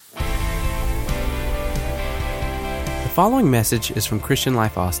following message is from Christian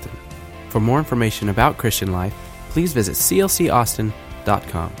Life Austin. For more information about Christian Life, please visit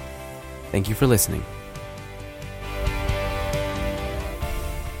clcaustin.com. Thank you for listening.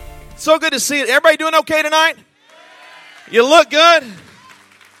 So good to see it. Everybody doing okay tonight? You look good.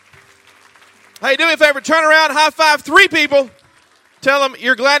 Hey, do me a favor. Turn around, high five 3 people. Tell them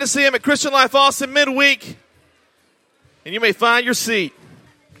you're glad to see them at Christian Life Austin midweek. And you may find your seat.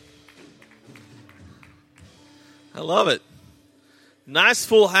 I love it. Nice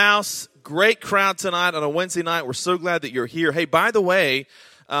full house. Great crowd tonight on a Wednesday night. We're so glad that you're here. Hey, by the way,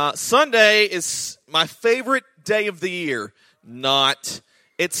 Sunday is my favorite day of the year.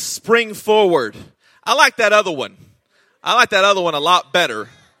 It's Spring Forward. I like that other one. I like that other one a lot better.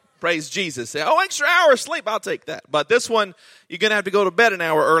 Praise Jesus. Extra hour of sleep, I'll take that. But this one, you're going to have to go to bed an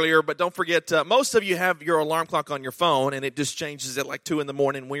hour earlier. But don't forget, most of you have your alarm clock on your phone, and it just changes at like 2 in the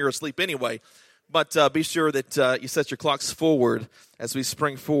morning when you're asleep anyway. But be sure that you set your clocks forward as we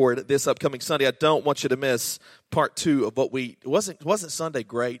spring forward this upcoming Sunday. I don't want you to miss part 2 of what wasn't Sunday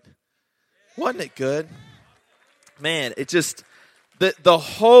great? Wasn't it good? Man, it just... The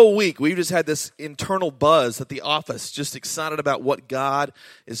whole week, we've just had this internal buzz at the office, just excited about what God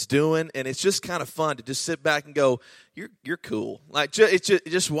is doing, and it's just kind of fun to just sit back and go, you're cool. Like, it's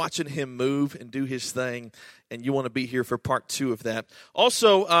just watching Him move and do His thing, and you want to be here for part 2 of that.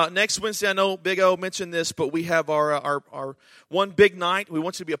 Also, next Wednesday, I know Big O mentioned this, but we have our one big night. We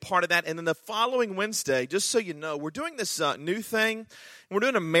want you to be a part of that, and then the following Wednesday, just so you know, we're doing this new thing. We're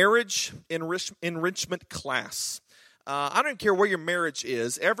doing a marriage enrichment class. I don't care where your marriage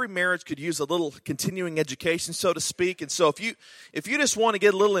is. Every marriage could use a little continuing education, so to speak. And so if you just want to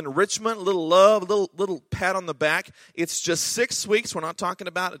get a little enrichment, a little love, a little pat on the back, it's just 6 weeks. We're not talking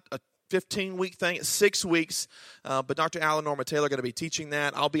about a 15-week thing. It's 6 weeks. But Dr. Alan Norma Taylor are going to be teaching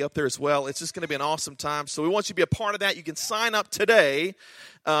that. I'll be up there as well. It's just going to be an awesome time. So we want you to be a part of that. You can sign up today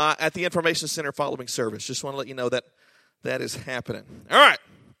at the Information Center following service. Just want to let you know that is happening. All right.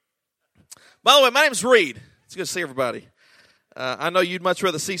 By the way, my name's Reed. It's good to see everybody. I know you'd much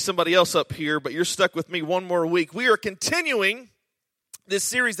rather see somebody else up here, but you're stuck with me one more week. We are continuing this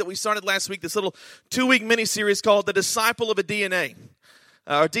series that we started last week, this little 2-week mini-series called The Disciple of a DNA.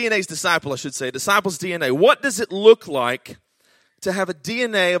 Or DNA's Disciple, I should say. Disciple's DNA. What does it look like to have a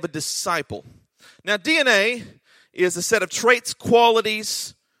DNA of a disciple? Now, DNA is a set of traits,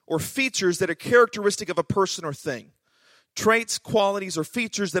 qualities, or features that are characteristic of a person or thing. Traits, qualities, or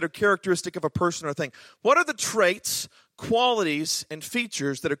features that are characteristic of a person or thing. What are the traits, qualities, and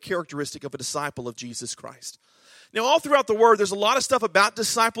features that are characteristic of a disciple of Jesus Christ? Now, all throughout the Word, there's a lot of stuff about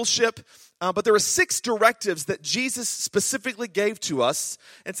discipleship, but there are 6 directives that Jesus specifically gave to us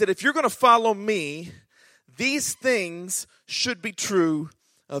and said, if you're going to follow me, these things should be true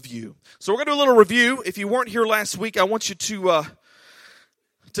of you. So we're going to do a little review. If you weren't here last week, I want you to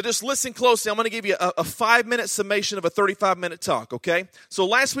just listen closely. I'm going to give you a 5-minute summation of a 35-minute talk, okay? So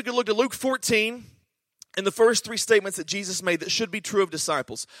last week we looked at Luke 14 and the first 3 statements that Jesus made that should be true of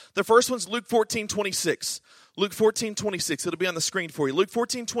disciples. The first one's Luke 14:26. Luke 14:26. It'll be on the screen for you. Luke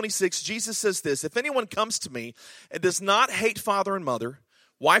 14:26, Jesus says this, if anyone comes to me and does not hate father and mother,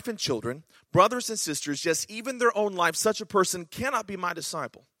 wife and children, brothers and sisters, yes, even their own life, such a person cannot be my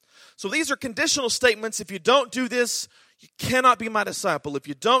disciple. So these are conditional statements. If you don't do this, you cannot be my disciple. If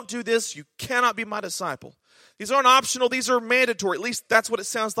you don't do this, you cannot be my disciple. These aren't optional. These are mandatory. At least that's what it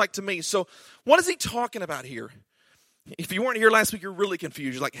sounds like to me. So what is he talking about here? If you weren't here last week, you're really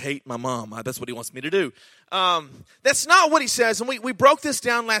confused. You're like, hate my mom. That's what he wants me to do. That's not what he says. And we broke this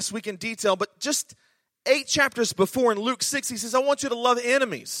down last week in detail. But just 8 chapters before in Luke 6, he says, I want you to love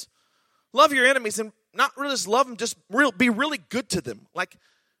enemies. Love your enemies. And not really just love them, just be really good to them. Like,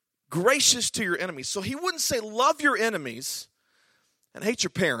 gracious to your enemies. So he wouldn't say love your enemies and hate your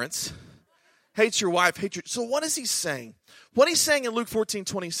parents, hate your wife, So what is he saying? What he's saying in Luke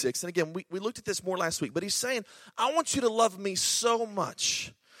 14:26, and again, we looked at this more last week, but he's saying, I want you to love me so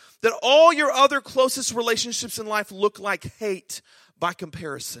much that all your other closest relationships in life look like hate by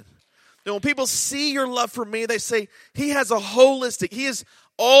comparison. Now, when people see your love for me, they say, he is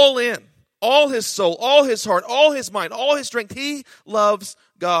all in. All his soul, all his heart, all his mind, all his strength. He loves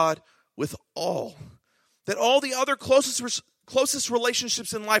God with all. That all the other closest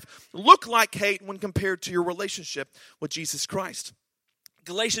relationships in life look like hate when compared to your relationship with Jesus Christ.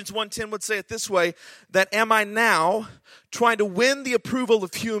 Galatians 1:10 would say it this way, that am I now trying to win the approval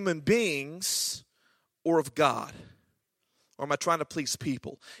of human beings or of God? Or am I trying to please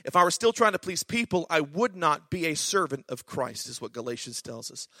people? If I were still trying to please people, I would not be a servant of Christ, is what Galatians tells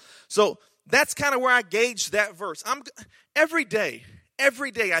us. So that's kind of where I gauge that verse. Every day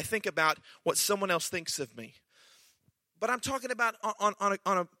I think about what someone else thinks of me. But I'm talking about on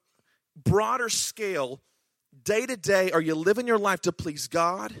a broader scale, day to day, are you living your life to please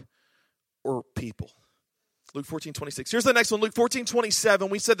God or people? Luke 14:26. Here's the next one, Luke 14:27.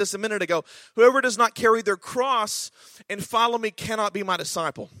 We said this a minute ago. Whoever does not carry their cross and follow me cannot be my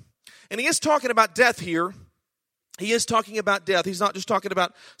disciple. And he is talking about death here. He is talking about death. He's not just talking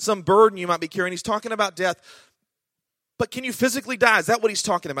about some burden you might be carrying. He's talking about death. But can you physically die? Is that what he's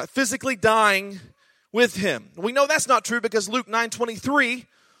talking about? Physically dying with him. We know that's not true because Luke 9:23,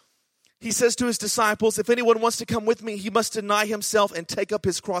 he says to his disciples, if anyone wants to come with me, he must deny himself and take up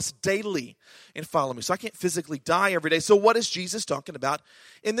his cross daily and follow me. So I can't physically die every day. So what is Jesus talking about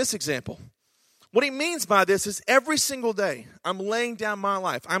in this example? What he means by this is every single day, I'm laying down my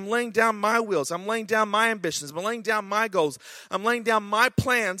life. I'm laying down my wills. I'm laying down my ambitions. I'm laying down my goals. I'm laying down my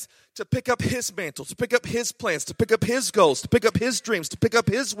plans to pick up his mantle, to pick up his plans, to pick up his goals, to pick up his dreams, to pick up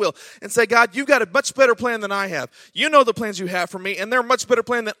his will, and say, God, you've got a much better plan than I have. You know the plans you have for me, and they're a much better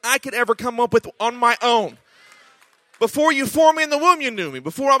plan than I could ever come up with on my own. Before you formed me in the womb, you knew me.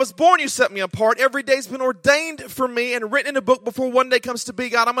 Before I was born, you set me apart. Every day's been ordained for me and written in a book before one day comes to be.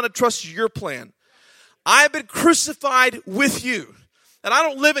 God, I'm going to trust your plan. I have been crucified with you. And I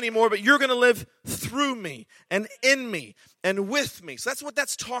don't live anymore, but you're going to live through me and in me and with me. So that's what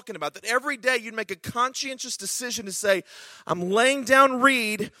that's talking about. That every day you'd make a conscientious decision to say, I'm laying down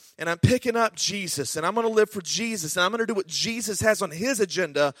Reed and I'm picking up Jesus. And I'm going to live for Jesus. And I'm going to do what Jesus has on his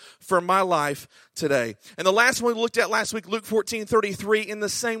agenda for my life today. And the last one we looked at last week, Luke 14:33, in the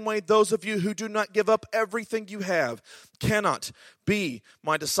same way, those of you who do not give up everything you have cannot be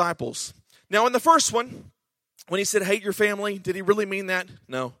my disciples. Now in the first one, when he said, hate your family, did he really mean that?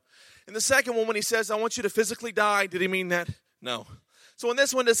 No. In the second one, when he says, I want you to physically die, did he mean that? No. So in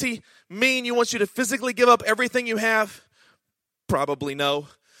this one, does he mean you want you to physically give up everything you have? Probably no.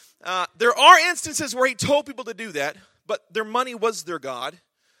 There are instances where he told people to do that, but their money was their God.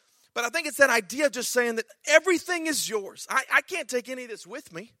 But I think it's that idea of just saying that everything is yours. I can't take any of this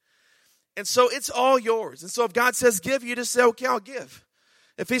with me. And so it's all yours. And so if God says give, you just say, okay, I'll give.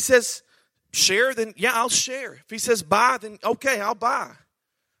 If he says share, then yeah, I'll share. If he says buy, then okay, I'll buy.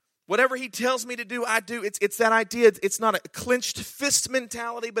 Whatever he tells me to do, I do. It's that idea. It's not a clenched fist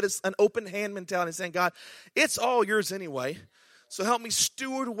mentality, but it's an open hand mentality, saying, God, it's all yours anyway. So help me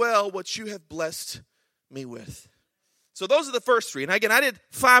steward well what you have blessed me with. So those are the first three. And again, I did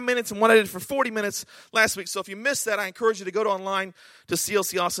 5 minutes and one I did for 40 minutes last week. So if you missed that, I encourage you to go to online to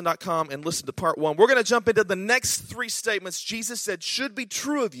clcaustin.com and listen to part one. We're going to jump into the next three statements Jesus said should be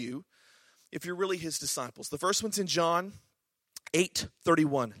true of you if you're really his disciples. The first one's in John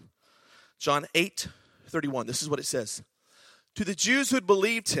 8:31. John 8:31. This is what it says. To the Jews who had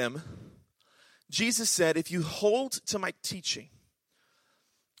believed him, Jesus said, if you hold to my teaching,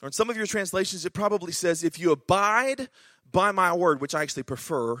 or in some of your translations, it probably says, if you abide by my word, which I actually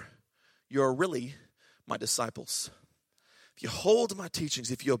prefer, you're really my disciples. If you hold my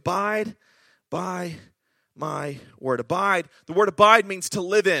teachings, if you abide by my word. Abide. The word abide means to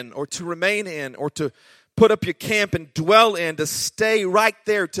live in or to remain in or to put up your camp and dwell in, to stay right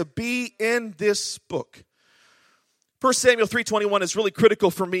there, to be in this book. 1 Samuel 3:21 is really critical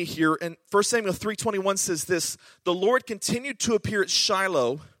for me here. And 1 Samuel 3:21 says this, the Lord continued to appear at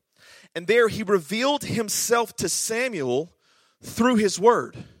Shiloh, and there he revealed himself to Samuel through his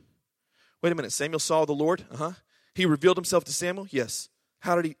word. Wait a minute, Samuel saw the Lord? He revealed himself to Samuel? Yes.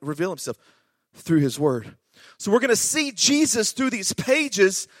 How did he reveal himself? Through his word. So we're going to see Jesus through these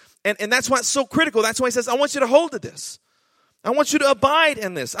pages, and that's why it's so critical. That's why he says, I want you to hold to this. I want you to abide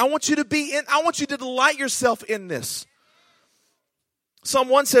in this. I want you to delight yourself in this. Psalm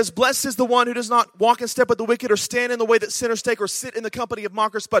 1 says, blessed is the one who does not walk in step with the wicked or stand in the way that sinners take or sit in the company of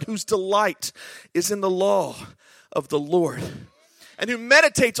mockers, but whose delight is in the law of the Lord, and who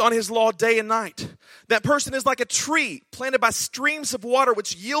meditates on his law day and night. That person is like a tree planted by streams of water,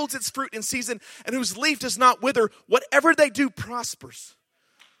 which yields its fruit in season, and whose leaf does not wither. Whatever they do prospers.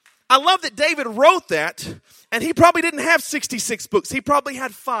 I love that David wrote that, and he probably didn't have 66 books. He probably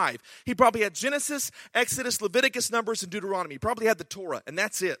had 5. He probably had Genesis, Exodus, Leviticus, Numbers, and Deuteronomy. He probably had the Torah, and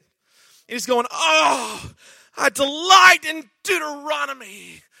that's it. And he's going, oh, I delight in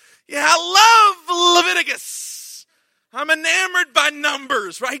Deuteronomy. Yeah, I love Leviticus. I'm enamored by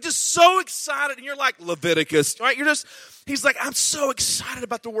Numbers, right? He's just so excited, and you're like, Leviticus, right? He's like, I'm so excited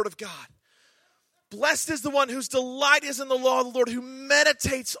about the Word of God. Blessed is the one whose delight is in the law of the Lord, who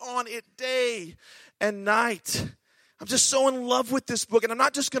meditates on it day and night. I'm just so in love with this book, and I'm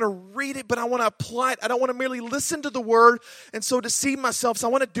not just going to read it, but I want to apply it. I don't want to merely listen to the Word and so deceive myself. So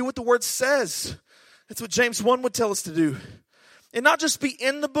I want to do what the Word says. That's what James 1 would tell us to do. And not just be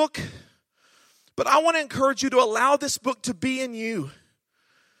in the book, But I want to encourage you to allow this book to be in you.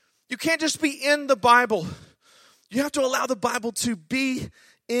 You can't just be in the Bible. You have to allow the Bible to be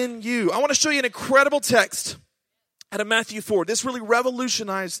in you. I want to show you an incredible text out of Matthew 4. This really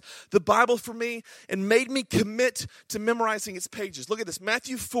revolutionized the Bible for me and made me commit to memorizing its pages. Look at this,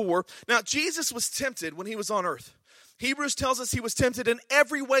 Matthew 4. Now, Jesus was tempted when he was on earth. Hebrews tells us he was tempted in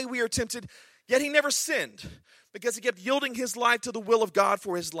every way we are tempted, yet he never sinned because he kept yielding his life to the will of God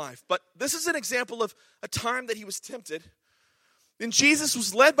for his life. But this is an example of a time that he was tempted. Then Jesus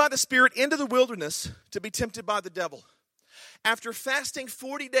was led by the Spirit into the wilderness to be tempted by the devil. After fasting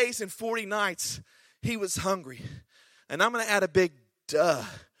 40 days and 40 nights, he was hungry. And I'm going to add a big duh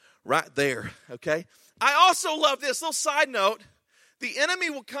right there, okay? I also love this little side note. The enemy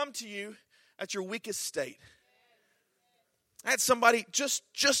will come to you at your weakest state. I had somebody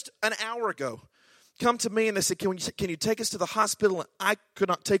just an hour ago come to me and they said, can you take us to the hospital? And I could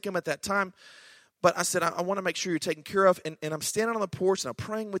not take him at that time. But I said, I want to make sure you're taken care of. And I'm standing on the porch and I'm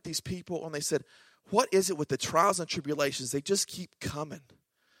praying with these people. And they said, what is it with the trials and tribulations? They just keep coming.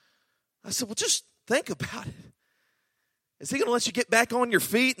 I said, well, just think about it. Is he going to let you get back on your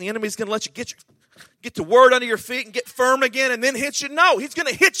feet? And the enemy's going to let you get the word under your feet and get firm again and then hit you? No, he's going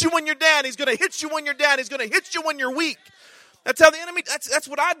to hit you when you're down. He's going to hit you when you're down. He's going to hit you when you're weak. That's how the enemy, that's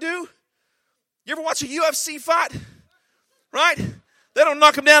what I do. You ever watch a UFC fight? Right? They don't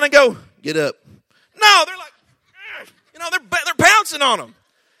knock him down and go, get up. No, they're like, they're pouncing on him.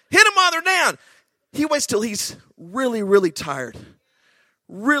 Hit him while they're down. He waits till he's really, really tired,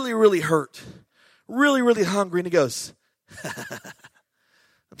 really, really hurt, really, really hungry, and he goes,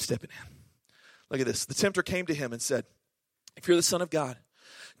 I'm stepping in. Look at this. The tempter came to him and said, if you're the Son of God,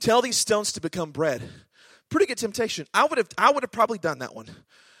 tell these stones to become bread. Pretty good temptation. I would have probably done that one.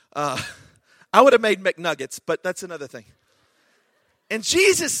 I would have made McNuggets, but that's another thing. And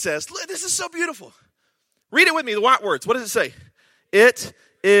Jesus says, look, this is so beautiful. Read it with me, the white words. What does it say? It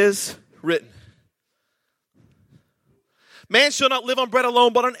is written. Man shall not live on bread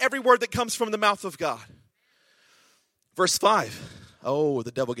alone, but on every word that comes from the mouth of God. Verse 5. Oh,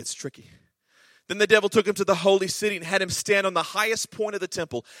 the devil gets tricky. Then the devil took him to the holy city and had him stand on the highest point of the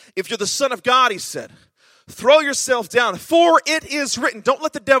temple. If you're the Son of God, he said, throw yourself down, for it is written. Don't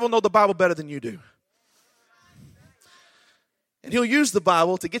let the devil know the Bible better than you do. And he'll use the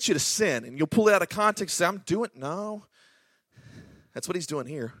Bible to get you to sin. And you'll pull it out of context and say, I'm doing it. No. That's what he's doing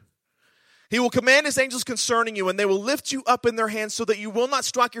here. He will command his angels concerning you, and they will lift you up in their hands so that you will not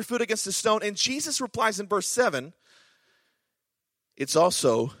strike your foot against a stone. And Jesus replies in verse 7, it's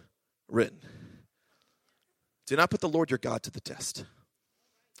also written. Do not put the Lord your God to the test.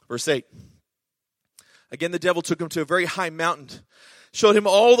 Verse 8. Again, the devil took him to a very high mountain, showed him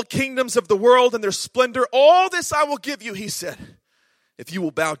all the kingdoms of the world and their splendor. All this I will give you, he said, if you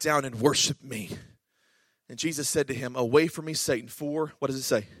will bow down and worship me. And Jesus said to him, away from me, Satan, for, what does it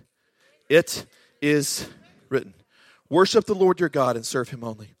say? It is written. Worship the Lord your God and serve him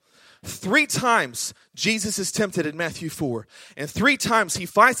only. 3 times Jesus is tempted in Matthew 4. And 3 times he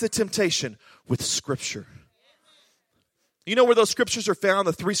fights the temptation with Scripture. You know where those Scriptures are found?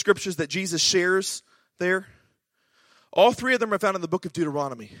 The 3 Scriptures that Jesus shares there? All 3 of them are found in the book of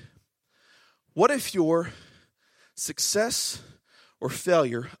Deuteronomy. What if your success or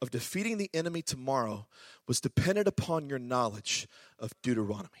failure of defeating the enemy tomorrow was dependent upon your knowledge of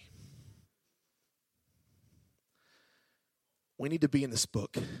Deuteronomy? We need to be in this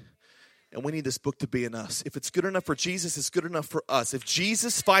book. And we need this book to be in us. If it's good enough for Jesus, it's good enough for us. If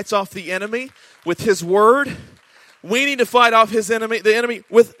Jesus fights off the enemy with his word, we need to fight off the enemy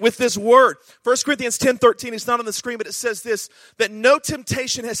with this word. 1 Corinthians 10:13, it's not on the screen, but it says this, that no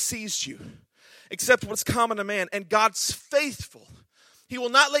temptation has seized you except what's common to man. And God's faithful. He will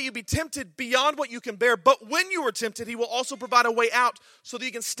not let you be tempted beyond what you can bear. But when you are tempted, he will also provide a way out so that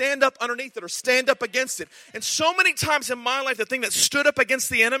you can stand up underneath it or stand up against it. And so many times in my life, the thing that stood up against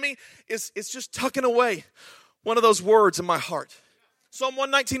the enemy is just tucking away one of those words in my heart. Psalm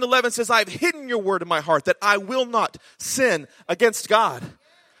 119:11 says, I have hidden your word in my heart that I will not sin against God.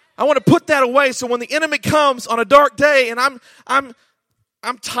 I want to put that away so when the enemy comes on a dark day and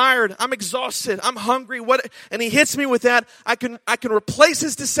I'm tired, I'm exhausted, I'm hungry, and he hits me with that, I can replace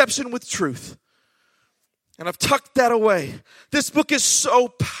his deception with truth. And I've tucked that away. This book is so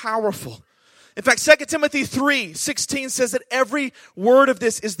powerful. In fact, 2 Timothy 3:16 says that every word of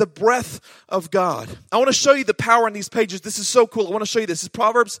this is the breath of God. I want to show you the power in these pages. This is so cool. I want to show you this. This is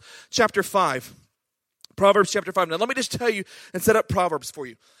Proverbs chapter 5. Proverbs chapter 5. Now let me just tell you and set up Proverbs for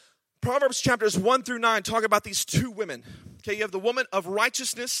you. Proverbs chapters 1 through 9 talk about these 2 women. Okay, you have the woman of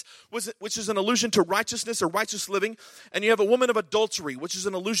righteousness, which is an allusion to righteousness or righteous living. And you have a woman of adultery, which is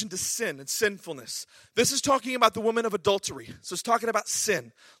an allusion to sin and sinfulness. This is talking about the woman of adultery. So it's talking about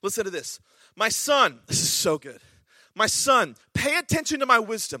sin. Listen to this. My son, this is so good. My son, pay attention to my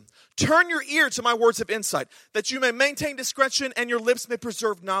wisdom. Turn your ear to my words of insight, that you may maintain discretion and your lips may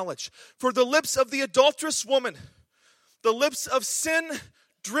preserve knowledge. For the lips of the adulterous woman, the lips of sin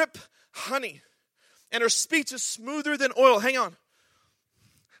drip honey, and her speech is smoother than oil. Hang on.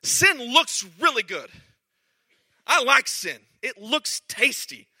 Sin looks really good. I like sin. It looks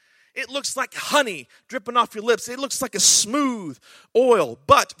tasty. It looks like honey dripping off your lips. It looks like a smooth oil.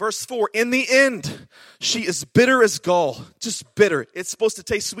 But, verse 4, in the end, she is bitter as gall. Just bitter. It's supposed to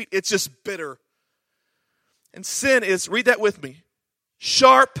taste sweet. It's just bitter. And sin is, read that with me,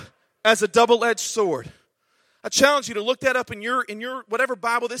 sharp as a double-edged sword. I challenge you to look that up in your whatever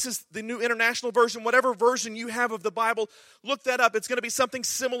Bible. This is the New International Version. Whatever version you have of the Bible, look that up. It's going to be something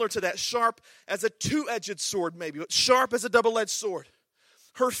similar to that. Sharp as a two-edged sword maybe, but sharp as a double-edged sword.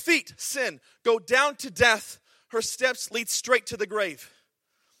 Her feet, sin, go down to death. Her steps lead straight to the grave.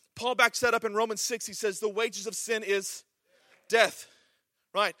 Paul backs that up in Romans 6. He says the wages of sin is death.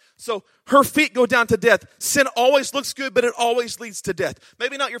 Right? So her feet go down to death. Sin always looks good, but it always leads to death.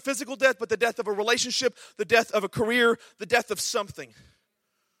 Maybe not your physical death, but the death of a relationship, the death of a career, the death of something.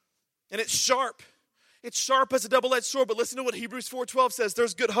 And it's sharp. It's sharp as a double-edged sword, but listen to what Hebrews 4:12 says.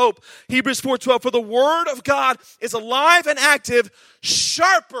 There's good hope. Hebrews 4:12, for the word of God is alive and active,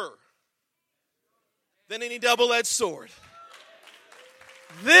 sharper than any double-edged sword.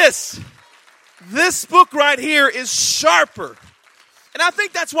 This book right here is sharper. And I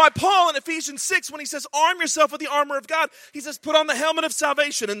think that's why Paul in Ephesians 6, when he says, arm yourself with the armor of God, he says, put on the helmet of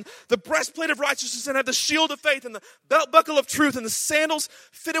salvation and the breastplate of righteousness and have the shield of faith and the belt buckle of truth and the sandals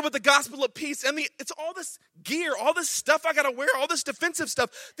fitted with the gospel of peace. And it's all this gear, all this stuff I got to wear, all this defensive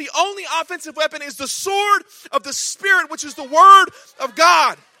stuff. The only offensive weapon is the sword of the Spirit, which is the word of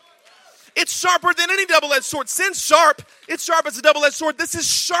God. It's sharper than any double-edged sword. Sin's sharp. It's sharp as a double-edged sword. This is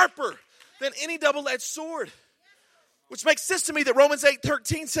sharper than any double-edged sword. Which makes sense to me that Romans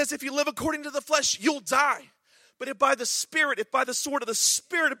 8:13 says if you live according to the flesh, you'll die. But if by the Spirit, if by the sword of the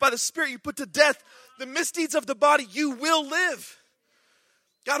Spirit, if by the Spirit you put to death the misdeeds of the body, you will live.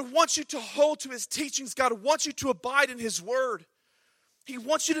 God wants you to hold to His teachings. God wants you to abide in His word. He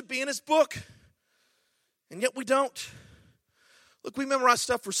wants you to be in His book. And yet we don't. Look, we memorize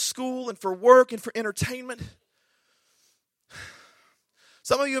stuff for school and for work and for entertainment.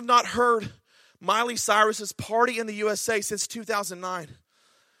 Some of you have not heard Miley Cyrus's Party in the USA since 2009.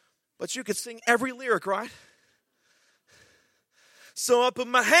 But you could sing every lyric, right? So I put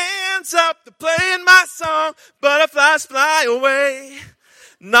my hands up to playing my song, butterflies fly away.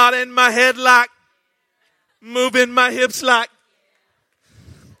 Nodding my head like, moving my hips like.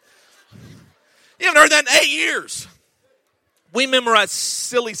 You haven't heard that in 8 years. We memorize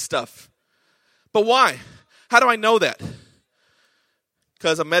silly stuff. But why? How do I know that?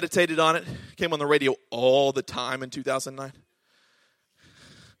 Because I meditated on it. Came on the radio all the time in 2009.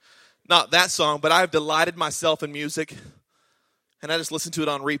 Not that song, but I've delighted myself in music. And I just listened to it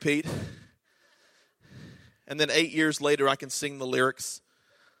on repeat. And then 8 years later, I can sing the lyrics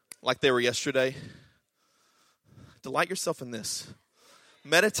like they were yesterday. Delight yourself in this.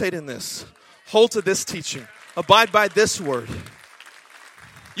 Meditate in this. Hold to this teaching. Abide by this word.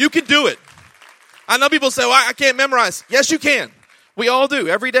 You can do it. I know people say, well, I can't memorize. Yes, you can. We all do,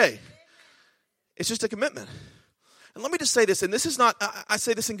 every day. It's just a commitment. And let me just say this, and this is not, I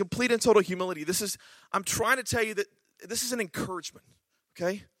say this in complete and total humility. I'm trying to tell you that this is an encouragement,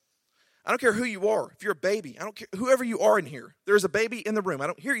 okay? I don't care who you are. If you're a baby, I don't care, whoever you are in here. There's a baby in the room. I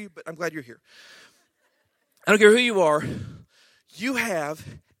don't hear you, but I'm glad you're here. I don't care who you are. You have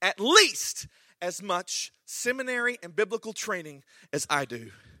at least as much seminary and biblical training as I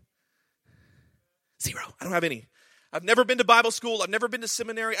do. 0. I don't have any. I've never been to Bible school. I've never been to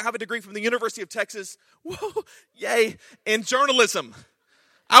seminary. I have a degree from the University of Texas. Whoa, yay. In journalism.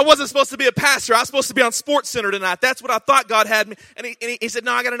 I wasn't supposed to be a pastor. I was supposed to be on Sports Center tonight. That's what I thought God had me. And he said,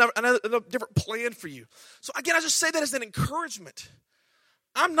 no, I got another different plan for you. So again, I just say that as an encouragement.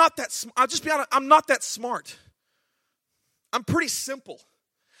 I'm not that smart. I'll just be honest. I'm not that smart. I'm pretty simple.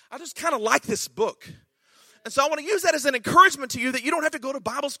 I just kind of like this book. And so I want to use that as an encouragement to you that you don't have to go to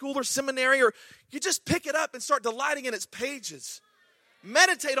Bible school or seminary, or you just pick it up and start delighting in its pages.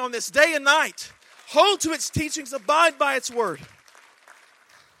 Meditate on this day and night. Hold to its teachings. Abide by its word.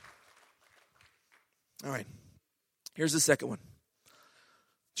 All right. Here's the second one.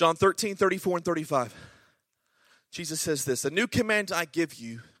 John 13:34 and 35. Jesus says this, a new command I give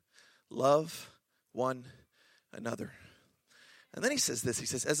you, love one another. And then he says this. He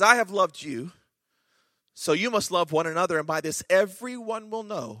says, as I have loved you, so you must love one another. And by this, everyone will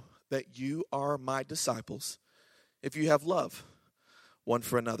know that you are my disciples if you have love one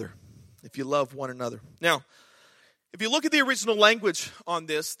for another. If you love one another. Now, if you look at the original language on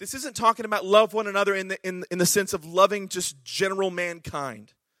this isn't talking about love one another in the sense of loving just general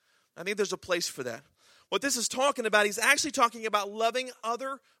mankind. I think there's a place for that. What this is talking about, he's actually talking about loving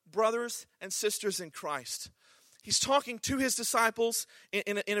other brothers and sisters in Christ. He's talking to his disciples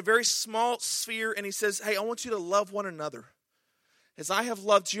in a very small sphere, and he says, hey, I want you to love one another. As I have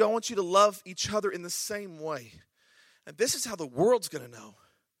loved you, I want you to love each other in the same way. And this is how the world's going to know.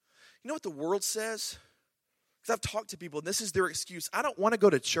 You know what the world says? Because I've talked to people, and this is their excuse. I don't want to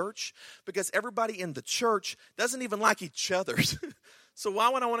go to church because everybody in the church doesn't even like each other. So why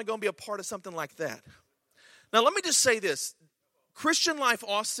would I want to go and be a part of something like that? Now, let me just say this. Christian Life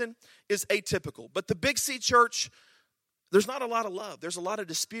Austin is atypical. But the Big C Church, there's not a lot of love. There's a lot of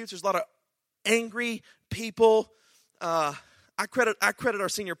disputes. There's a lot of angry people. I credit our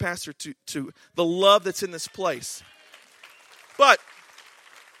senior pastor to the love that's in this place. But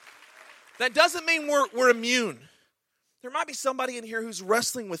that doesn't mean we're immune. There might be somebody in here who's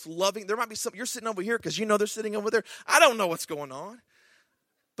wrestling with loving. There might be some, you're sitting over here because you know they're sitting over there. I don't know what's going on.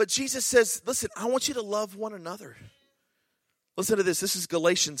 But Jesus says, listen, I want you to love one another. Listen to this. This is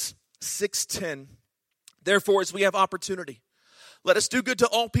Galatians 6:10. Therefore, as we have opportunity, let us do good to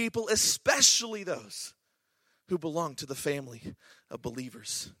all people, especially those who belong to the family of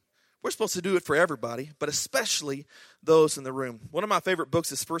believers. We're supposed to do it for everybody, but especially those in the room. One of my favorite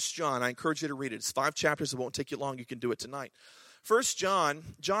books is 1 John. I encourage you to read it. It's 5 chapters. It won't take you long. You can do it tonight. 1 John,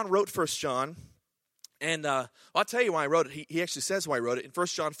 John wrote 1 John, and I'll tell you why I wrote it. He actually says why I wrote it. In 1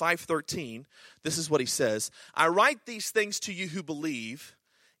 John 5:13, this is what he says. I write these things to you who believe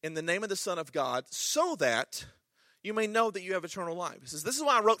in the name of the Son of God, so that you may know that you have eternal life. He says, this is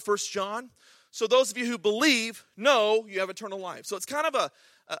why I wrote 1 John. So those of you who believe know you have eternal life. So it's kind of a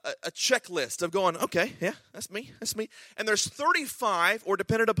checklist of going, okay, yeah, that's me. And there's 35, or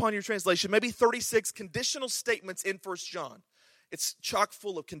dependent upon your translation, maybe 36 conditional statements in 1 John. It's chock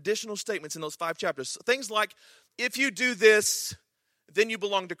full of conditional statements in those 5 chapters. So things like, if you do this, then you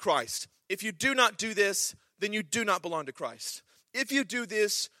belong to Christ. If you do not do this, then you do not belong to Christ. If you do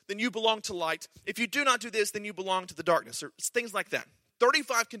this, then you belong to light. If you do not do this, then you belong to the darkness. Or things like that.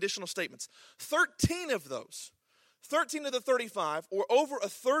 35 conditional statements. 13 of those, 13 of the 35, or over a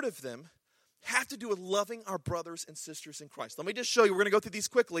third of them, have to do with loving our brothers and sisters in Christ. Let me just show you. We're going to go through these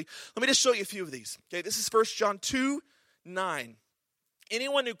quickly. Let me just show you a few of these. Okay, this is 1 John 2:9.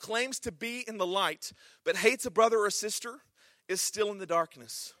 Anyone who claims to be in the light but hates a brother or sister is still in the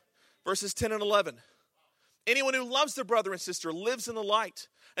darkness. Verses 10 and 11. Anyone who loves their brother and sister lives in the light,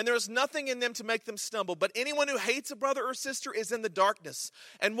 and there is nothing in them to make them stumble. But anyone who hates a brother or sister is in the darkness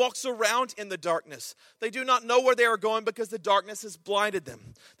and walks around in the darkness. They do not know where they are going because the darkness has blinded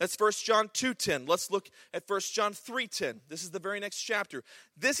them. That's 1 John 2:10. Let's look at 1 John 3:10. This is the very next chapter.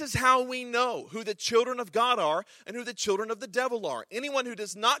 This is how we know who the children of God are and who the children of the devil are. Anyone who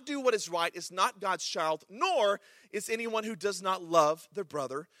does not do what is right is not God's child, nor is anyone who does not love their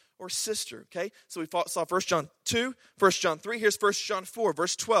brother or sister. Okay, so we saw 1 John 2, 1 John 3. Here's 1 John 4,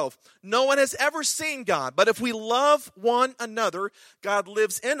 verse 12. No one has ever seen God, but if we love one another, God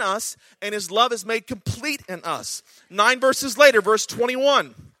lives in us, and his love is made complete in us. 9 verses later, verse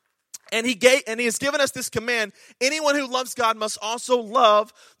 21. And he has given us this command: anyone who loves God must also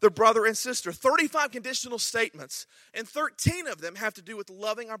love their brother and sister. 35 conditional statements, and 13 of them have to do with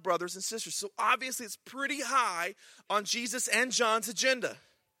loving our brothers and sisters. So obviously it's pretty high on Jesus and John's agenda.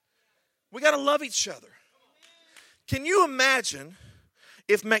 We got to love each other. Can you imagine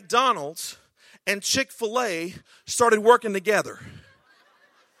if McDonald's and Chick-fil-A started working together?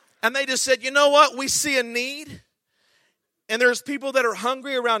 And they just said, you know what? We see a need. And there's people that are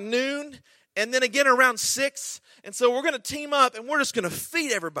hungry around noon and then again around 6. And so we're going to team up and we're just going to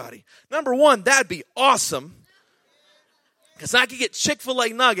feed everybody. Number one, that'd be awesome. Because I could get Chick-fil-A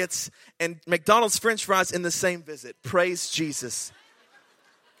nuggets and McDonald's French fries in the same visit. Praise Jesus.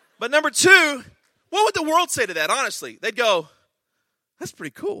 But number two, what would the world say to that, honestly? They'd go, that's pretty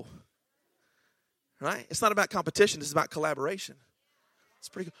cool. Right? It's not about competition. It's about collaboration. It's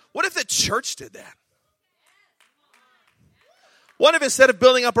pretty cool. What if the church did that? What if instead of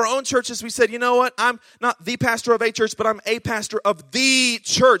building up our own churches, we said, you know what? I'm not the pastor of a church, but I'm a pastor of the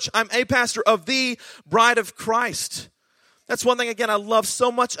church. I'm a pastor of the bride of Christ. That's one thing, again, I love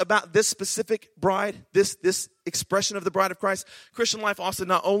so much about this specific bride, this expression of the bride of Christ. Christian Life Austin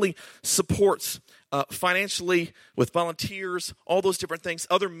not only supports financially with volunteers, all those different things,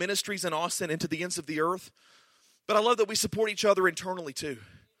 other ministries in Austin and to the ends of the earth, But I love that we support each other internally too.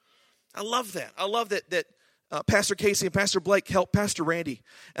 I love that. I love that Pastor Casey and Pastor Blake helped Pastor Randy.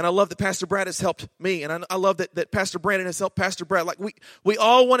 And I love that Pastor Brad has helped me. And I love that Pastor Brandon has helped Pastor Brad. Like we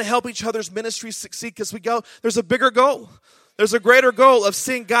all want to help each other's ministries succeed because there's a bigger goal. There's a greater goal of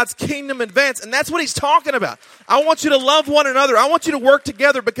seeing God's kingdom advance. And that's what he's talking about. I want you to love one another. I want you to work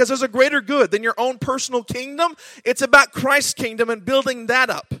together because there's a greater good than your own personal kingdom. It's about Christ's kingdom and building that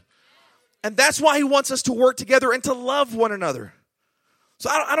up. And that's why he wants us to work together and to love one another. So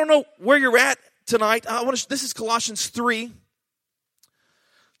I don't know where you're at tonight. This is Colossians 3.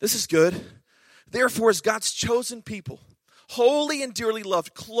 This is good. Therefore, as God's chosen people, holy and dearly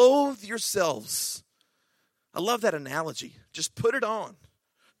loved, clothe yourselves. I love that analogy. Just put it on.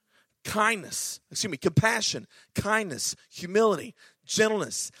 Compassion, kindness, humility,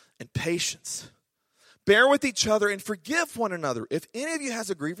 gentleness, and patience. Bear with each other and forgive one another. If any of you has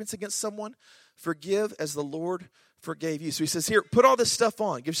a grievance against someone, forgive as the Lord forgave you. So he says here, put all this stuff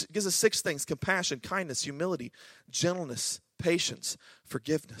on. Gives us 6 things: compassion, kindness, humility, gentleness, patience,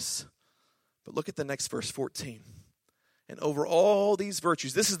 forgiveness. But look at the next verse, 14. And over all these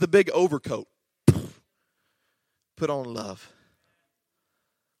virtues, this is the big overcoat. Put on love,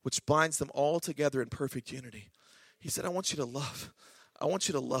 which binds them all together in perfect unity. He said, I want you to love. I want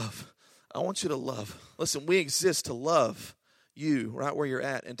you to love. I want you to love. Listen, we exist to love you right where you're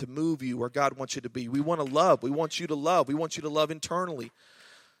at and to move you where God wants you to be. We want to love. We want you to love. We want you to love internally.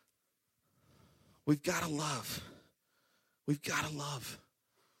 We've got to love. We've got to love.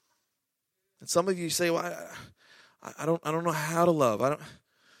 And some of you say, well, I don't know how to love.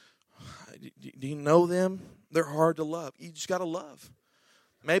 Do you know them? They're hard to love. You just got to love.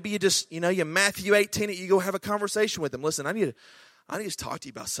 Maybe you just, you Matthew 18 it, you go have a conversation with them. Listen, I need to talk to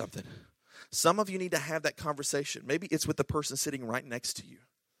you about something. Some of you need to have that conversation. Maybe it's with the person sitting right next to you.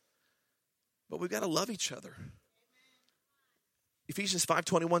 But we've got to love each other. Ephesians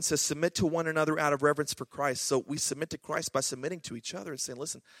 5:21 says, submit to one another out of reverence for Christ. So we submit to Christ by submitting to each other and saying,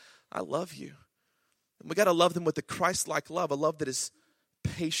 listen, I love you. And we got to love them with the Christ-like love, a love that is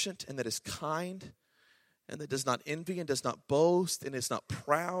patient and that is kind and that does not envy and does not boast and is not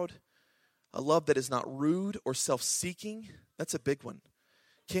proud. A love that is not rude or self-seeking. That's a big one.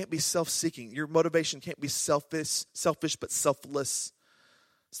 Can't be self-seeking. Your motivation can't be selfish but selfless.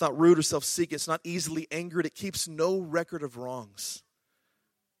 It's not rude or self-seeking. It's not easily angered. It keeps no record of wrongs.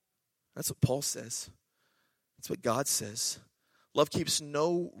 That's what Paul says. That's what God says. Love keeps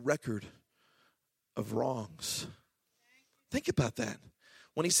no record of wrongs. Think about that.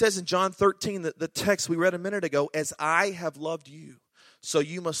 When he says in John 13, the text we read a minute ago, as I have loved you, so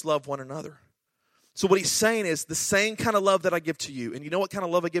you must love one another. So what he's saying is the same kind of love that I give to you. And you know what kind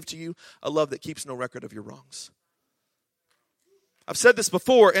of love I give to you? A love that keeps no record of your wrongs. I've said this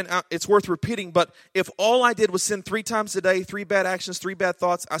before, and it's worth repeating, but if all I did was sin 3 times a day, 3 bad actions, 3 bad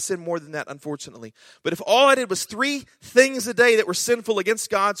thoughts, I sin more than that, unfortunately. But if all I did was 3 things a day that were sinful against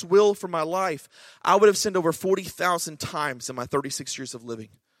God's will for my life, I would have sinned over 40,000 times in my 36 years of living.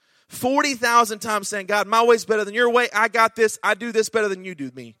 40,000 times saying, God, my way's better than your way. I got this. I do this better than you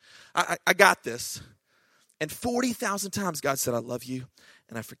do me. I got this. And 40,000 times God said, I love you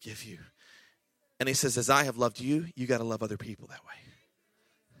and I forgive you. And he says, as I have loved you, you got to love other people that way.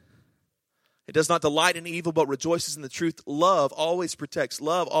 It does not delight in evil, but rejoices in the truth. Love always protects.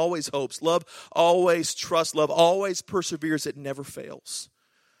 Love always hopes. Love always trusts. Love always perseveres. It never fails.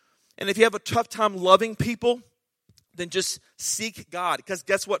 And if you have a tough time loving people, then just seek God. Because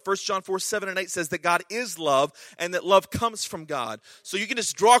guess what? 1 John 4:7-8 says that God is love and that love comes from God. So you can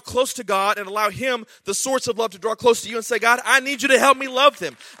just draw close to God and allow him, the source of love, to draw close to you and say, God, I need you to help me love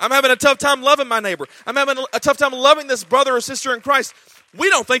them. I'm having a tough time loving my neighbor. I'm having a tough time loving this brother or sister in Christ. We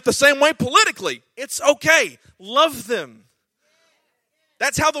don't think the same way politically. It's okay. Love them.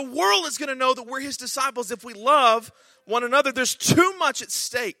 That's how the world is going to know that we're his disciples, if we love one another. There's too much at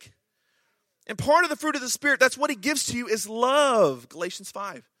stake. And part of the fruit of the Spirit, that's what he gives to you, is love. Galatians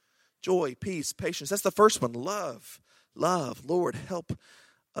 5. Joy, peace, patience. That's the first one. Love. Love. Lord, help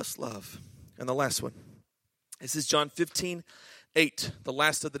us love. And the last one. This is John 15:8, the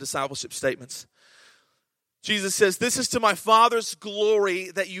last of the discipleship statements. Jesus says, this is to my Father's glory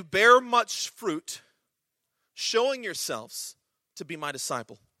that you bear much fruit, showing yourselves to be my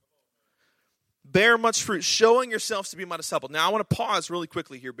disciple. Bear much fruit, showing yourselves to be my disciple. Now, I want to pause really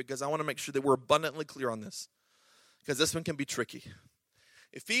quickly here because I want to make sure that we're abundantly clear on this, because this one can be tricky.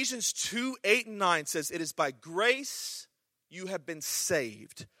 Ephesians 2:8-9 says, it is by grace you have been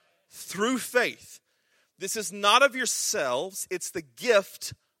saved through faith. This is not of yourselves. It's the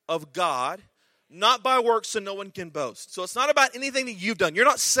gift of God, not by works, so no one can boast. So it's not about anything that you've done. You're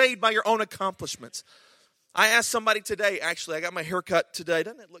not saved by your own accomplishments. I asked somebody today, actually, I got my hair cut today.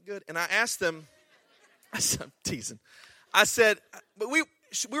 Doesn't it look good? And I asked them, I'm teasing. I said, but we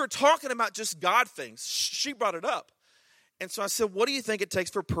were talking about just God things. She brought it up. And so I said, what do you think it takes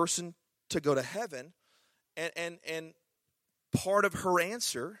for a person to go to heaven? And part of her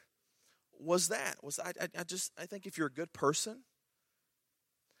answer was that. I think if you're a good person,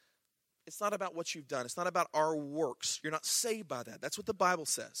 it's not about what you've done. It's not about our works. You're not saved by that. That's what the Bible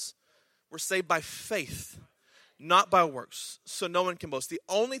says. We're saved by faith, not by works. So no one can boast. The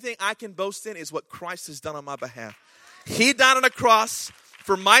only thing I can boast in is what Christ has done on my behalf. He died on a cross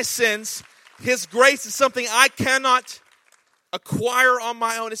for my sins. His grace is something I cannot acquire on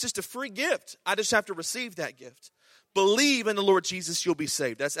my own. It's just a free gift. I just have to receive that gift. Believe in the Lord Jesus, you'll be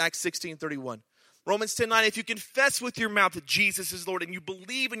saved. That's Acts 16:31. Romans 10:9, if you confess with your mouth that Jesus is Lord and you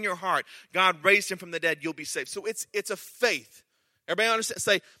believe in your heart God raised him from the dead, you'll be saved. So it's a faith. Everybody understand?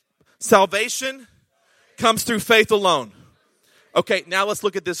 Say, salvation comes through faith alone. Okay, now let's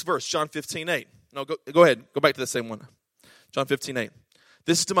look at this verse, John 15:8. No, go ahead. Go back to the same one. John 15:8.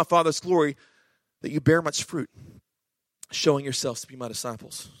 This is to my Father's glory that you bear much fruit, showing yourselves to be my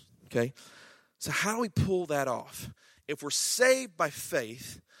disciples. Okay? So how do we pull that off? If we're saved by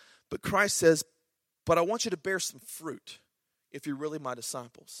faith, but Christ says, but I want you to bear some fruit if you're really my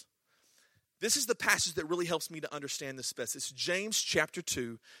disciples. This is the passage that really helps me to understand this best. It's James chapter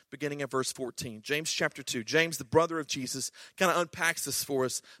 2, beginning at verse 14. James chapter 2. James, the brother of Jesus, kind of unpacks this for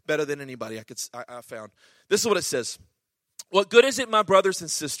us better than anybody I found. This is what it says. What good is it, my brothers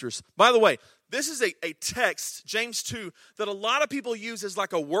and sisters? By the way, this is a text, James 2, that a lot of people use as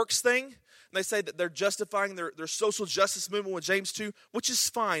like a works thing. And they say that they're justifying their social justice movement with James 2, which is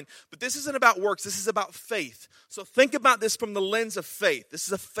fine. But this isn't about works. This is about faith. So think about this from the lens of faith. This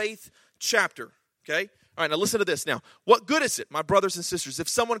is a faith chapter, okay? All right, now listen to this now. What good is it, my brothers and sisters, if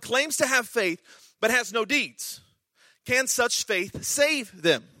someone claims to have faith but has no deeds? Can such faith save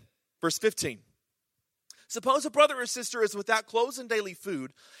them? Verse 15. Suppose a brother or sister is without clothes and daily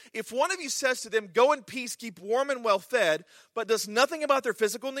food. If one of you says to them, go in peace, keep warm and well fed, but does nothing about their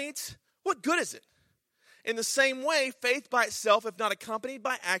physical needs, what good is it? In the same way, faith by itself, if not accompanied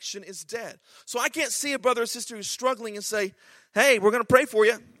by action, is dead. So I can't see a brother or sister who's struggling and say, hey, we're going to pray for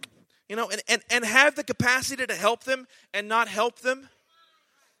you. You know, and have the capacity to help them and not help them.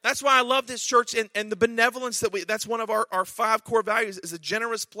 That's why I love this church and the benevolence that's one of our 5 core values is a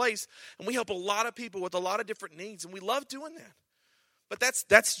generous place. And we help a lot of people with a lot of different needs. And we love doing that. But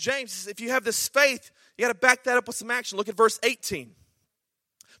that's James. If you have this faith, you got to back that up with some action. Look at verse 18.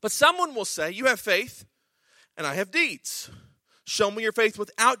 But someone will say, you have faith and I have deeds. Show me your faith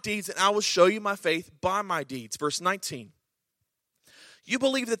without deeds and I will show you my faith by my deeds. Verse 19. You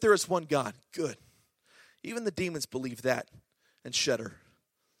believe that there is one God. Good. Even the demons believe that and shudder.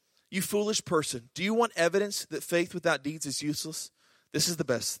 You foolish person. Do you want evidence that faith without deeds is useless? This is the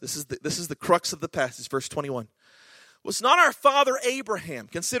best. This is the crux of the passage. Verse 21. Was not our father Abraham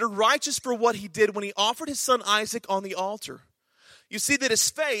considered righteous for what he did when he offered his son Isaac on the altar? You see that his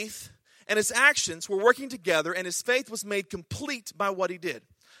faith and his actions were working together, and his faith was made complete by what he did.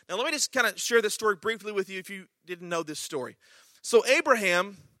 Now, let me just kind of share this story briefly with you if you didn't know this story. So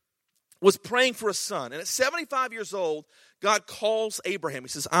Abraham was praying for a son, and at 75 years old, God calls Abraham. He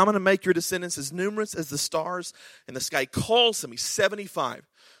says, I'm going to make your descendants as numerous as the stars in the sky. He calls him. He's 75.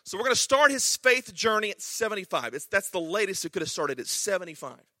 So we're going to start his faith journey at 75. That's the latest it could have started at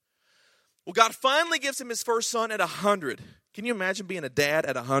 75. Well, God finally gives him his first son at 100. Can you imagine being a dad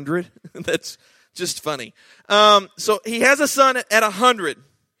at 100? That's just funny. So he has a son at 100.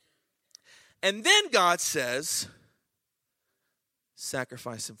 And then God says,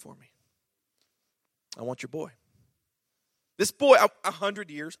 sacrifice him for me. I want your boy. This boy, 100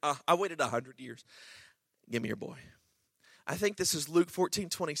 years. I waited 100 years. Give me your boy. I think this is Luke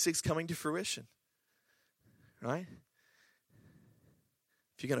 14:26 coming to fruition. Right?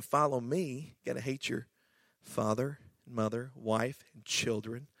 If you're going to follow me, you got to hate your father, mother, wife, and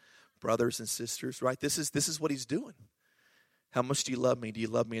children, brothers and sisters, right? This is what he's doing. How much do you love me? Do you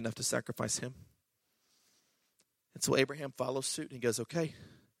love me enough to sacrifice him? And so Abraham follows suit and he goes, okay,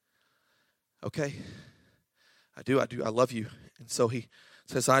 I do, I love you. And so he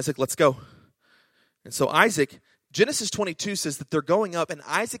says, Isaac, let's go. And so Isaac, Genesis 22 says that thare going up and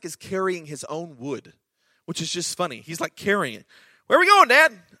Isaac is carrying his own wood, which is just funny. He's like carrying it. Where are we going,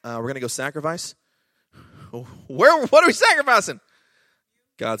 Dad? We're going to go sacrifice. What are we sacrificing?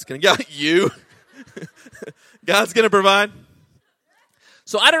 God's going to get you. God's going to provide.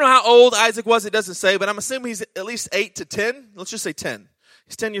 So I don't know how old Isaac was, it doesn't say, but I'm assuming he's at least 8 to 10. Let's just say 10.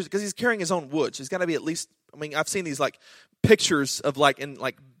 He's 10 years, because he's carrying his own wood. So he's got to be at least, I've seen these like pictures of like in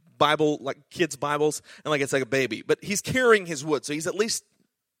like Bible, like kids' Bibles, and like it's like a baby. But he's carrying his wood, so he's at least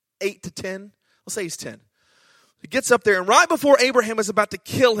 8 to 10. Let's say he's 10. He gets up there, and right before Abraham is about to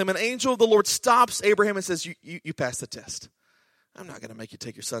kill him, an angel of the Lord stops Abraham and says, you passed the test. I'm not going to make you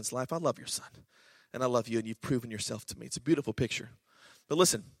take your son's life. I love your son, and I love you, and you've proven yourself to me. It's a beautiful picture. But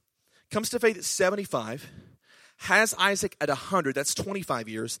listen, comes to faith at 75, has Isaac at 100, that's 25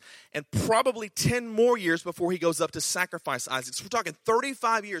 years, and probably 10 more years before he goes up to sacrifice Isaac. So we're talking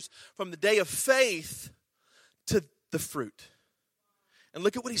 35 years from the day of faith to the fruit. And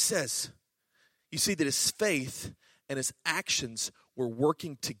look at what he says. You see that his faith and his actions were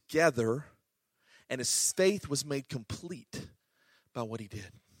working together, and his faith was made complete by what he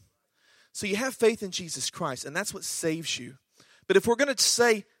did. So you have faith in Jesus Christ, and that's what saves you. But if we're going to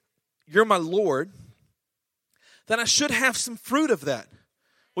say, you're my Lord, then I should have some fruit of that.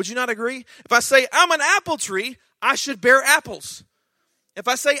 Would you not agree? If I say, I'm an apple tree, I should bear apples. If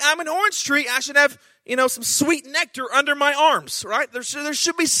I say, I'm an orange tree, I should have, some sweet nectar under my arms, right? There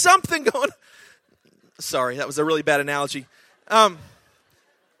should be something going on. Sorry, that was a really bad analogy.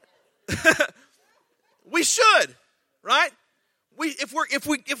 We should, right?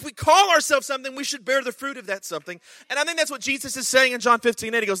 If we call ourselves something, we should bear the fruit of that something. And I think that's what Jesus is saying in John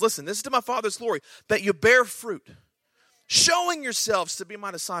 15:8. He goes, listen, this is to my Father's glory, that you bear fruit, showing yourselves to be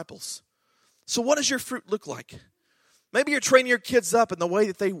my disciples. So what does your fruit look like? Maybe you're training your kids up in the way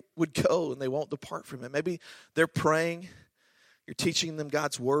that they would go and they won't depart from it. Maybe they're praying. You're teaching them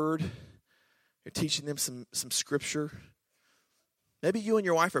God's word. You're teaching them some scripture. Maybe you and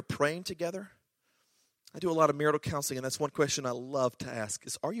your wife are praying together. I do a lot of marital counseling, and that's one question I love to ask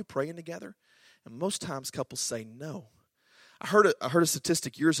is, are you praying together? And most times couples say no. I heard a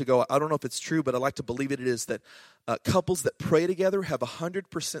statistic years ago. I don't know if it's true, but I like to believe it is that couples that pray together have a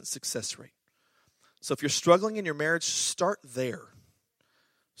 100% success rate. So if you're struggling in your marriage, start there.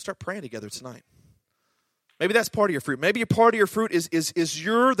 Start praying together tonight. Maybe that's part of your fruit. Maybe a part of your fruit is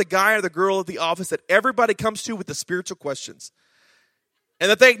you're the guy or the girl at the office that everybody comes to with the spiritual questions.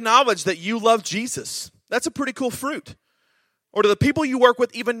 And that they acknowledge that you love Jesus. That's a pretty cool fruit. Or do the people you work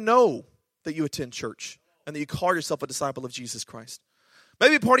with even know that you attend church and that you call yourself a disciple of Jesus Christ?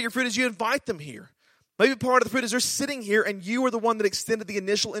 Maybe part of your fruit is you invite them here. Maybe part of the fruit is they're sitting here and you are the one that extended the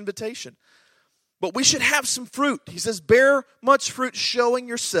initial invitation. But we should have some fruit. He says, bear much fruit, showing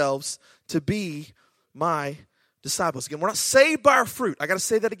yourselves to be my disciples. Again, we're not saved by our fruit. I got to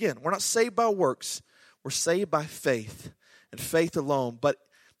say that again. We're not saved by works. We're saved by faith and faith alone. But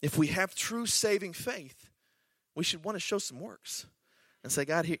if we have true saving faith, we should want to show some works and say,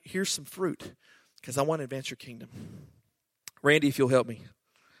 God, here's some fruit because I want to advance your kingdom. Randy, if you'll help me.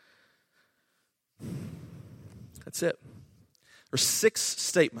 That's it. There's 6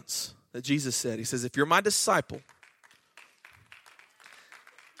 statements that Jesus said. He says, if you're my disciple,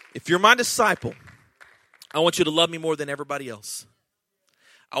 I want you to love me more than everybody else.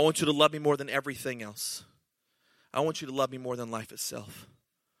 I want you to love me more than everything else. I want you to love me more than life itself.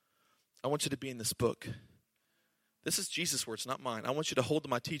 I want you to be in this book. This is Jesus' words, not mine. I want you to hold to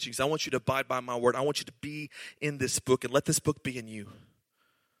my teachings. I want you to abide by my word. I want you to be in this book and let this book be in you.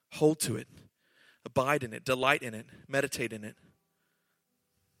 Hold to it. Abide in it. Delight in it. Meditate in it.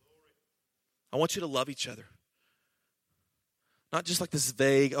 I want you to love each other. Not just like this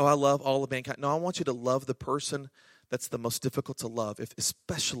vague, I love all of mankind. No, I want you to love the person that's the most difficult to love,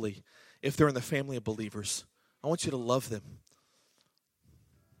 especially if they're in the family of believers. I want you to love them.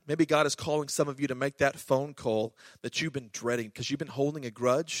 Maybe God is calling some of you to make that phone call that you've been dreading because you've been holding a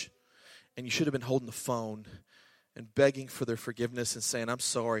grudge and you should have been holding the phone and begging for their forgiveness and saying, I'm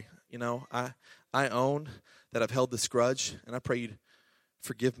sorry. I own that I've held this grudge and I pray you'd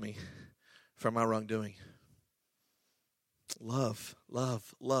forgive me for my wrongdoing. Love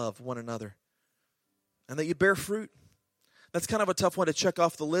one another. And that you bear fruit. That's kind of a tough one to check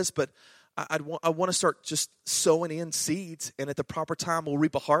off the list, but I want to start just sowing in seeds, and at the proper time we'll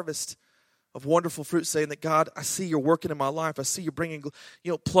reap a harvest of wonderful fruit, saying that, God, I see you're working in my life. I see you're bringing,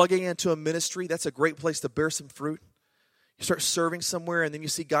 plugging into a ministry. That's a great place to bear some fruit. You start serving somewhere, and then you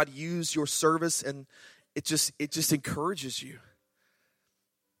see God use your service, and it just encourages you.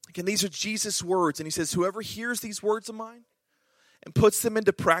 Again, these are Jesus' words, and he says, whoever hears these words of mine and puts them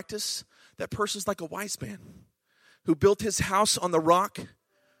into practice, that person's like a wise man who built his house on the rock.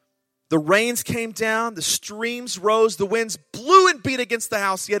 The rains came down, the streams rose, the winds blew and beat against the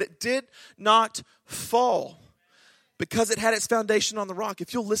house, yet it did not fall because it had its foundation on the rock.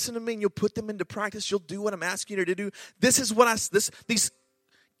 If you'll listen to me and you'll put them into practice, you'll do what I'm asking you to do. This is these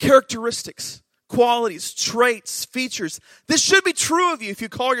characteristics, qualities, traits, features. This should be true of you if you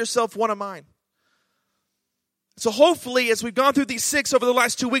call yourself one of mine. So hopefully, as we've gone through these 6 over the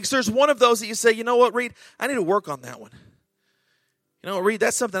last 2 weeks, there's one of those that you say, you know what, Reed, I need to work on that one. You know what, Reed,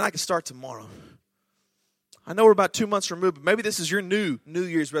 that's something I can start tomorrow. I know we're about 2 months removed, but maybe this is your New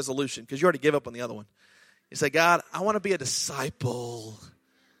Year's resolution because you already gave up on the other one. You say, God, I want to be a disciple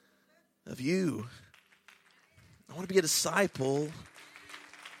of you. I want to be a disciple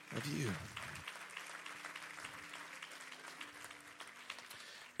of you.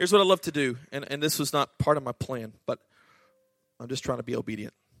 Here's what I love to do, and this was not part of my plan, but I'm just trying to be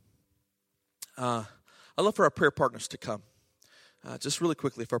obedient. I love for our prayer partners to come. Just really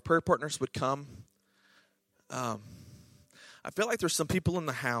quickly, if our prayer partners would come, I feel like there's some people in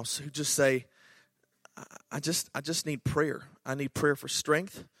the house who just say, I just need prayer. I need prayer for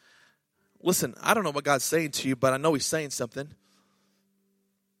strength. Listen, I don't know what God's saying to you, but I know He's saying something.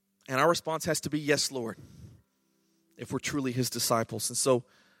 And our response has to be, yes, Lord, if we're truly His disciples. And so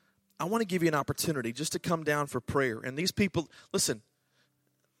I want to give you an opportunity just to come down for prayer. And these people, listen,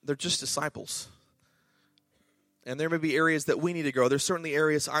 they're just disciples. And there may be areas that we need to grow. There's certainly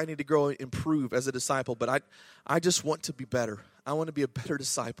areas I need to grow and improve as a disciple. But I just want to be better. I want to be a better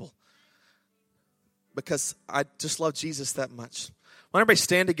disciple. Because I just love Jesus that much. Why don't everybody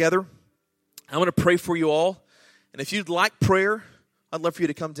stand together? I want to pray for you all. And if you'd like prayer, I'd love for you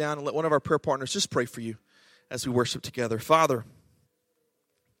to come down and let one of our prayer partners just pray for you as we worship together. Father,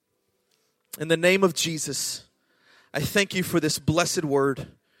 in the name of Jesus, I thank you for this blessed word.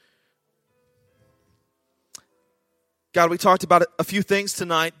 God, we talked about a few things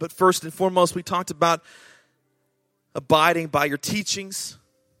tonight, but first and foremost, we talked about abiding by your teachings.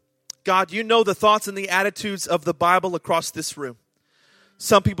 God, you know the thoughts and the attitudes of the Bible across this room.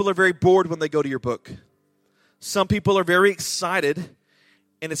 Some people are very bored when they go to your book. Some people are very excited,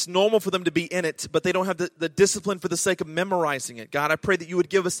 and it's normal for them to be in it, but they don't have the discipline for the sake of memorizing it. God, I pray that you would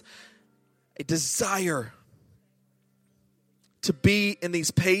give us a desire to be in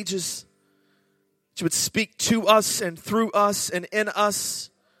these pages, that you would speak to us and through us and in us,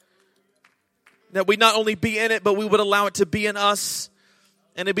 that we not only be in it, but we would allow it to be in us,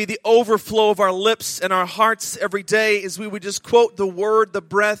 and it'd be the overflow of our lips and our hearts every day as we would just quote the word, the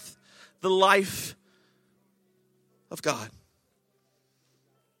breath, the life of God.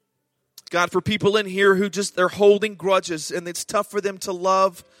 God, for people in here who they're holding grudges and it's tough for them to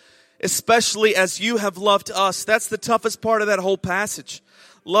love, especially as you have loved us. That's the toughest part of that whole passage.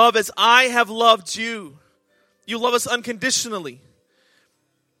 Love as I have loved you. You love us unconditionally.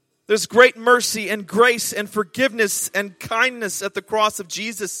 There's great mercy and grace and forgiveness and kindness at the cross of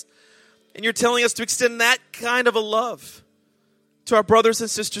Jesus. And you're telling us to extend that kind of a love to our brothers and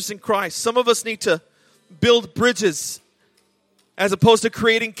sisters in Christ. Some of us need to build bridges as opposed to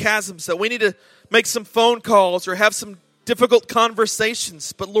creating chasms. That we need to make some phone calls or have some difficult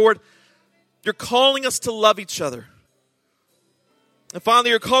conversations. But Lord, you're calling us to love each other. And finally,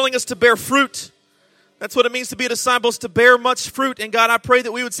 you're calling us to bear fruit. That's what it means to be a disciple, is to bear much fruit. And God, I pray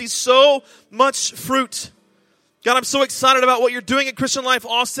that we would see so much fruit. God, I'm so excited about what you're doing at Christian Life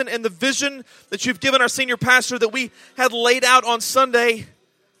Austin and the vision that you've given our senior pastor that we had laid out on Sunday.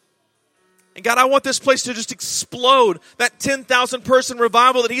 And God, I want this place to just explode. That 10,000 person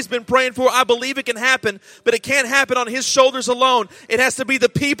revival that he's been praying for, I believe it can happen, but it can't happen on his shoulders alone. It has to be the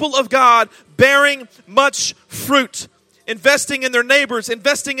people of God bearing much fruit, investing in their neighbors,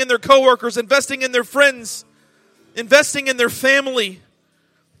 investing in their coworkers, investing in their friends, investing in their family,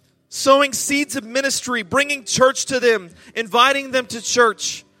 sowing seeds of ministry, bringing church to them, inviting them to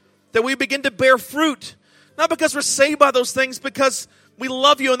church, that we begin to bear fruit, not because we're saved by those things, because we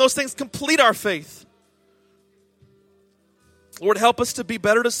love you and those things complete our faith. Lord, help us to be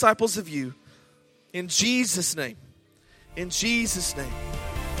better disciples of you. In Jesus' name. In Jesus' name.